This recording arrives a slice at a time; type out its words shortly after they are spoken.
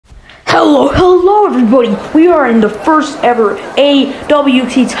Hello everybody! We are in the first ever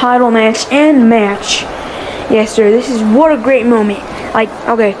AWT title match. Yes sir, this is what a great moment. Like,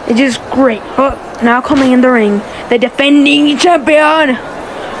 okay, it's just great. Oh, now coming in the ring, the defending champion,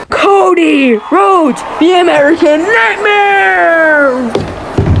 Cody Rhodes, the American Nightmare!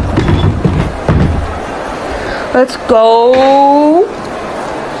 Let's go!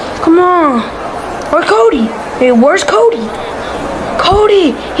 Come on! Where's Cody? Hey, where's Cody?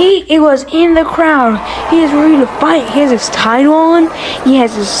 Cody, he was in the crowd. He is ready to fight. He has his title on. He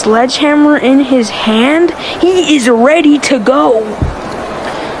has his sledgehammer in his hand. He is ready to go.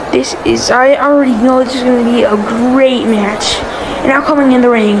 I already know this is going to be a great match. And now coming in the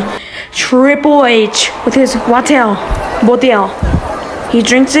ring, Triple H with his bottle. He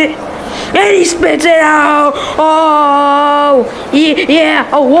drinks it and he spits it out. Oh, yeah.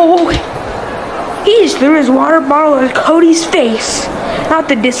 Oh, whoa. He just threw his water bottle at Cody's face. Not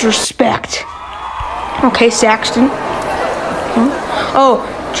the disrespect. Okay, Saxton. Huh? Oh,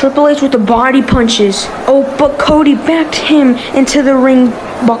 Triple H with the body punches. Oh, but Cody backed him into the ring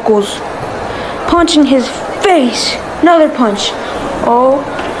buckles. Punching his face. Another punch. Oh,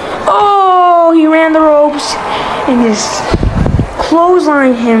 he ran the ropes and just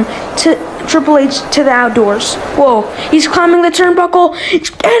clotheslined him to Triple H to the outdoors. Whoa, he's climbing the turnbuckle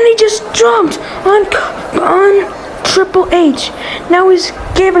and he just jumped on Triple H. Now he's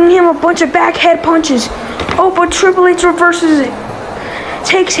giving him a bunch of back head punches. Oh, but Triple H reverses it,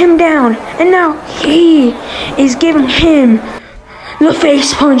 takes him down, and now he is giving him the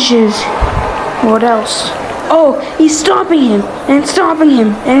face punches. What else? Oh, he's stopping him and stopping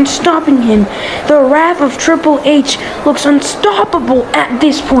him and stopping him. The wrath of Triple H looks unstoppable at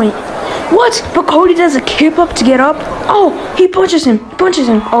this point. What? But Cody does a kip up to get up. Oh, he punches him.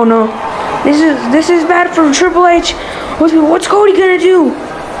 Oh no. This is bad for Triple H. What's Cody gonna do?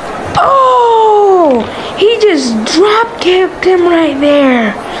 Oh, he just drop kicked him right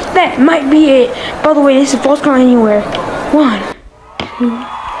there. That might be it. By the way, this is false count anywhere. 1, 2.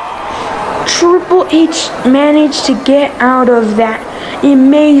 Triple H managed to get out of that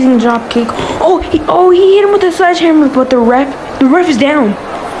amazing drop kick. Oh, he hit him with a sledgehammer, but the ref is down.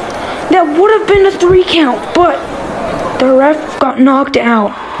 That would have been a 3 count, but the ref got knocked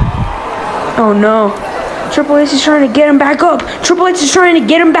out. Oh no. Triple H is trying to get him back up.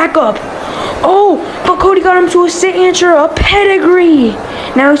 Oh, but Cody got him to a signature, a pedigree.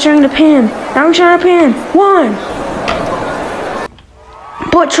 Now he's trying to pin. 1.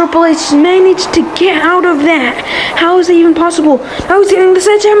 But Triple H managed to get out of that. How is that even possible? Now he's getting the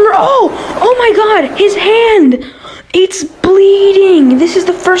sledgehammer. Oh my god, his hand. It's bleeding. This is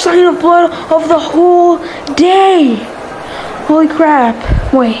the first sign of blood of the whole day. Holy crap.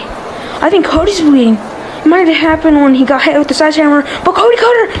 Wait, I think Cody's bleeding. It might have happened when he got hit with the sledgehammer, but Cody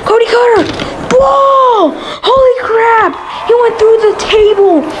cut her. Whoa! Holy crap! He went through the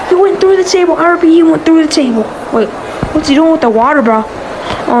table. I repeat, he went through the table. Wait, what's he doing with the water, bro?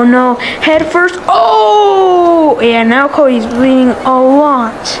 Oh no, head first. Oh! Yeah, now Cody's bleeding a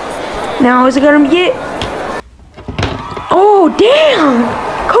lot. Now is it gonna be it? Oh, damn!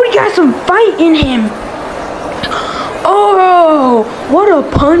 Cody got some fight in him. Oh, what a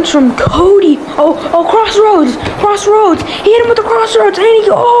punch from Cody. Oh, crossroads. He hit him with the crossroads, and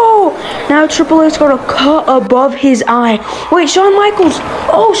now Triple H got a cut above his eye. Wait, Shawn Michaels.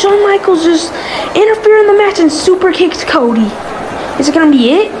 Oh, Shawn Michaels just interfered in the match and super kicked Cody. Is it gonna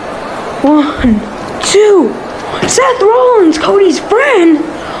be it? 1, 2. Seth Rollins, Cody's friend.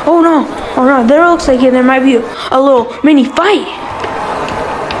 Oh no, there looks like there might be a little mini fight.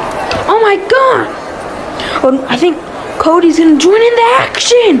 Oh my god. Oh, I think Cody's gonna join in the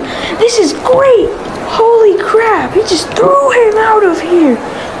action. This is great. Holy crap, he just threw him out of here.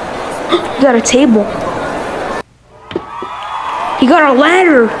 He got a table. He got a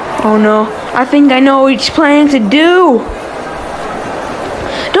ladder. Oh no, I think I know what he's planning to do.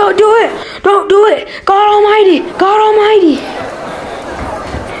 Don't do it. God Almighty.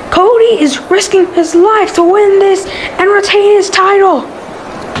 Cody is risking his life to win this and retain his title.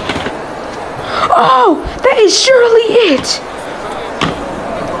 Oh, that is surely it.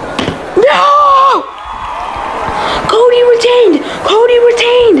 No! Cody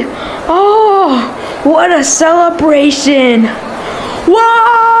retained. Oh, what a celebration.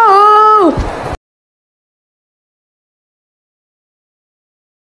 Whoa!